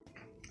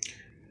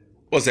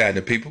What's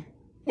happening, people?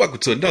 Welcome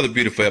to another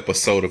beautiful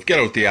episode of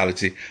Ghetto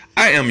Theology.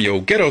 I am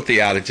your Ghetto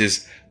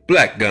Theologist,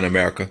 Black Gun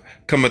America,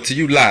 coming to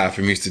you live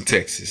from Houston,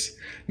 Texas.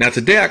 Now,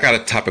 today I got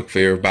a topic for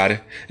everybody,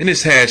 and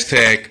it's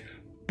hashtag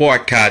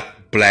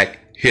boycott Black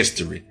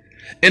history.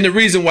 And the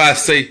reason why I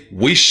say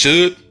we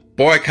should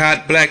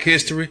boycott Black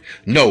history,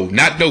 no,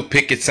 not no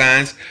picket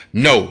signs,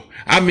 no,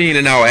 I mean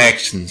in our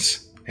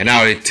actions, and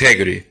our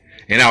integrity,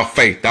 and our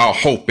faith, our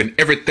hope, and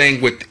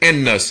everything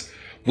within us.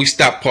 We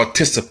stop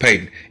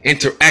participating,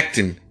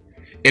 interacting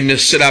in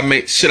this, should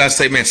I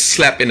say, man,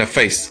 slap in the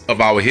face of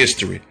our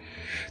history.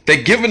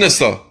 They're giving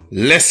us a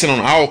lesson on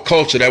our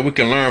culture that we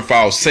can learn for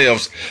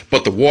ourselves,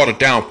 but the watered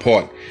down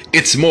part,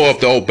 it's more of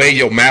the obey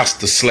your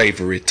master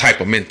slavery type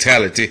of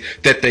mentality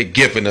that they're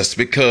giving us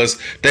because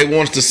they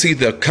want us to see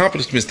the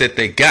accomplishments that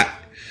they got.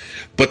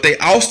 But they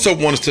also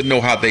want us to know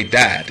how they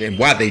died and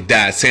why they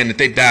died, saying that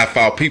they died for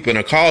our people and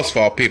a cause for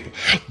our people.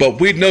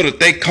 But we know that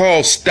their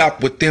cause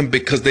stopped with them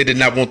because they did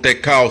not want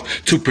that cause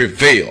to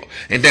prevail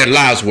and their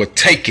lives were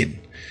taken.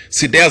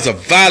 See, there's a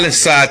violent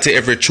side to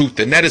every truth,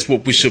 and that is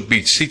what we should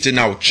be teaching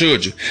our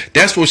children.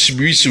 That's what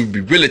we should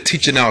be really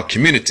teaching our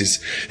communities.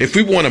 If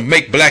we want to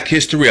make Black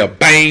history a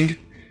bang,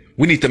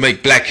 we need to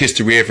make Black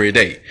history every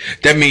day.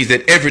 That means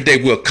that every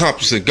day we're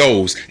accomplishing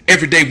goals.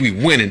 Every day we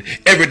winning.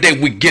 Every day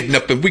we getting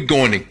up and we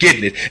going and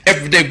getting it.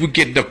 Every day we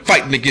getting up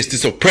fighting against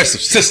this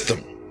oppressive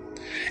system.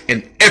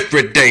 And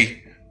every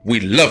day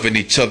we loving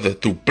each other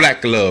through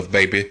Black love,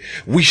 baby.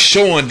 We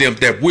showing them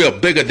that we're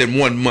bigger than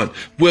 1 month.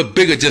 We're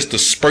bigger just a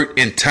spurt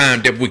in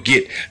time that we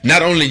get.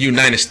 Not only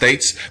United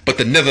States, but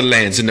the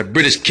Netherlands and the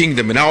British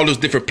Kingdom and all those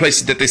different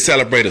places that they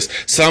celebrate us.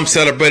 Some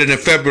celebrated in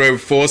February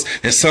for us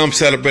and some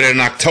celebrated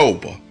in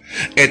October.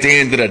 At the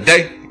end of the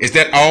day, is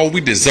that all we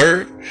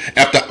deserve?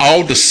 After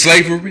all the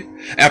slavery,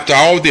 after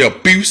all the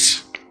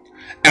abuse,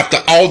 after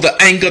all the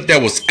anger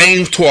that was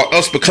aimed toward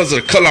us because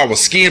of the color of our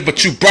skin,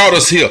 but you brought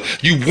us here.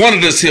 You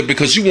wanted us here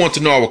because you want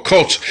to know our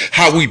culture,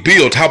 how we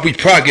build, how we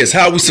progress,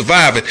 how we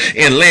survive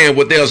in land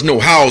where there's no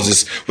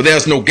houses, where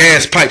there's no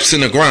gas pipes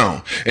in the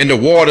ground, and the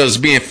water is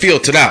being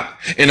filtered out,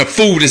 and the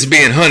food is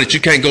being hunted.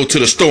 You can't go to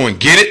the store and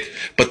get it,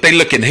 but they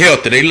looking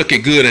healthy, they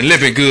looking good and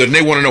living good, and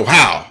they want to know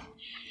how.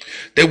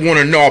 They want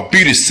to know our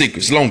beauty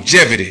secrets,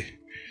 longevity.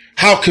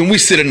 How can we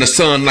sit in the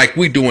sun like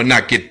we do and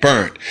not get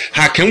burned?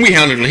 How can we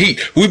handle the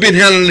heat? We've been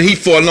handling the heat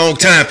for a long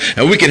time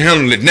and we can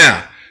handle it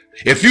now.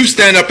 If you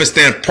stand up and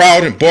stand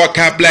proud and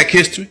boycott Black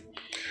history,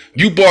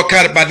 you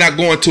boycott it by not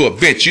going to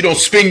events. You don't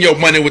spend your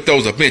money with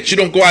those events. You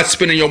don't go out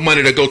spending your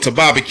money to go to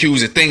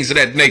barbecues and things of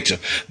that nature,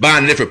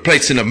 buying different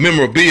plates and the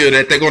memorabilia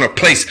that they're going to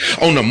place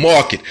on the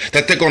market,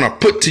 that they're going to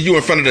put to you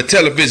in front of the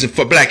television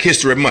for Black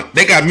History Month.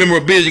 They got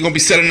memorabilia you're going to be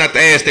selling out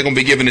the ass. They're going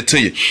to be giving it to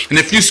you. And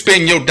if you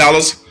spend your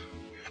dollars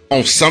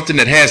on something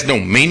that has no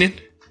meaning,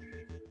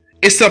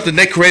 it's something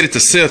they created to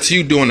sell to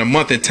you during the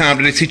month and time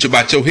that they teach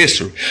about your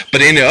history.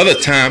 But any other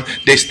time,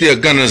 they still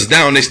gunning us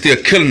down. They still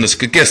killing us.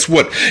 Because guess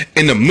what?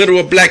 In the middle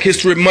of Black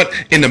History Month,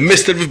 in the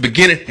midst of the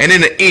beginning, and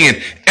in the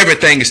end,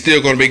 everything is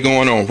still going to be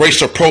going on.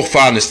 Racial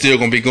profiling is still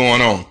going to be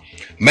going on.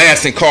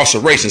 Mass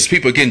incarcerations,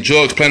 people getting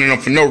drugs planted on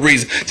for no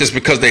reason just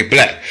because they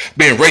Black.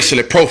 Being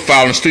racially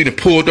profiled on the street and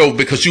pulled over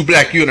because you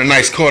Black, you in a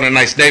nice car in a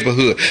nice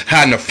neighborhood.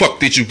 How in the fuck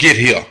did you get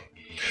here?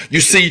 You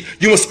see,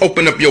 you must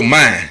open up your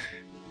mind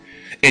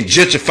and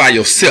gentrify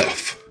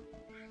yourself.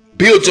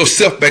 Build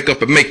yourself back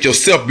up and make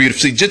yourself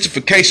beautiful. See,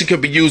 gentrification can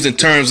be used in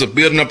terms of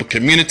building up a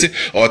community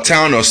or a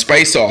town or a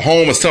space or a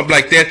home or something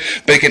like that.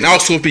 But it can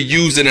also be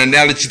used in an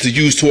analogy to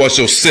use towards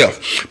yourself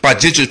by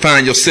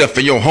gentrifying yourself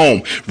in your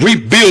home.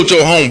 Rebuild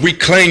your home.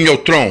 Reclaim your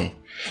throne.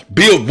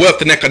 Build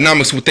wealth and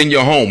economics within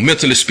your home,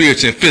 mentally,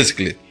 spiritually, and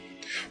physically.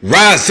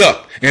 Rise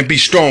up and be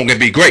strong and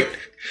be great.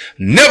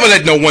 Never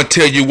let no one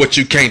tell you what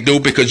you can't do,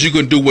 because you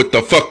can do what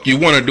the fuck you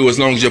want to do as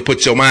long as you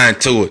put your mind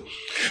to it.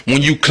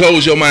 When you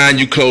close your mind,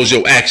 you close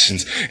your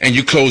actions and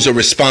you close your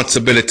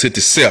responsibility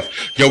to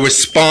self. Your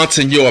response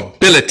and your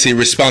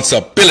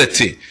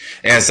responsibility.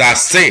 As I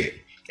said,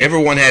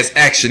 everyone has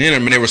action in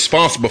them and they're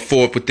responsible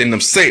for it within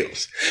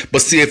themselves.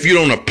 But see, if you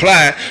don't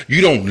apply it,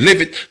 you don't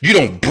live it, you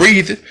don't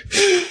breathe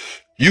it,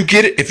 you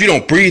get it? If you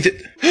don't breathe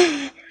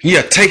it,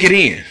 yeah, take it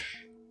in.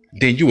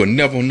 Then you will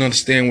never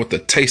understand what the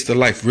taste of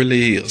life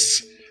really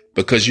is,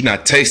 because you're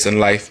not tasting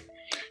life.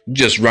 You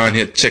just around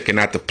here checking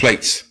out the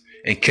plates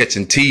and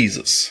catching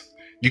teasers.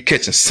 You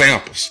catching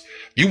samples.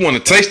 You want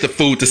to taste the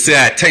food to see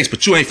how it tastes,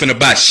 but you ain't finna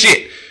buy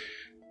shit.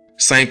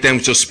 Same thing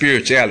with your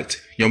spirituality,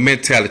 your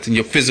mentality, and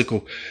your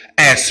physical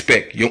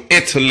aspect, your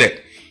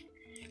intellect.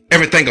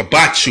 Everything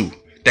about you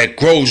that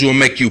grows you and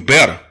make you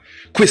better.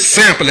 Quit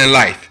sampling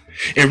life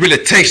and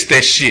really taste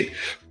that shit.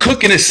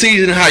 Cooking and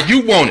seasoning how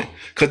you want it.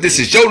 Because this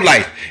is your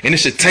life and it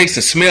should taste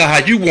and smell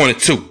how you want it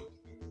to.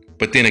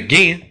 But then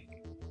again,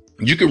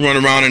 you can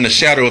run around in the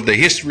shadow of the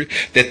history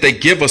that they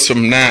give us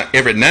from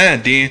every now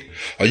and then,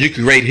 or you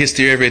can create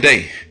history every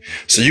day.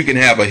 So you can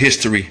have a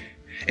history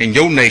in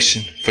your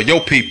nation for your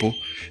people,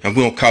 and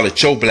we don't call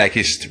it your Black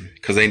history,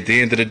 because at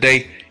the end of the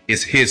day,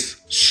 it's his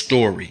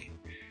story.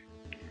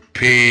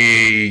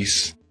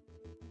 Peace.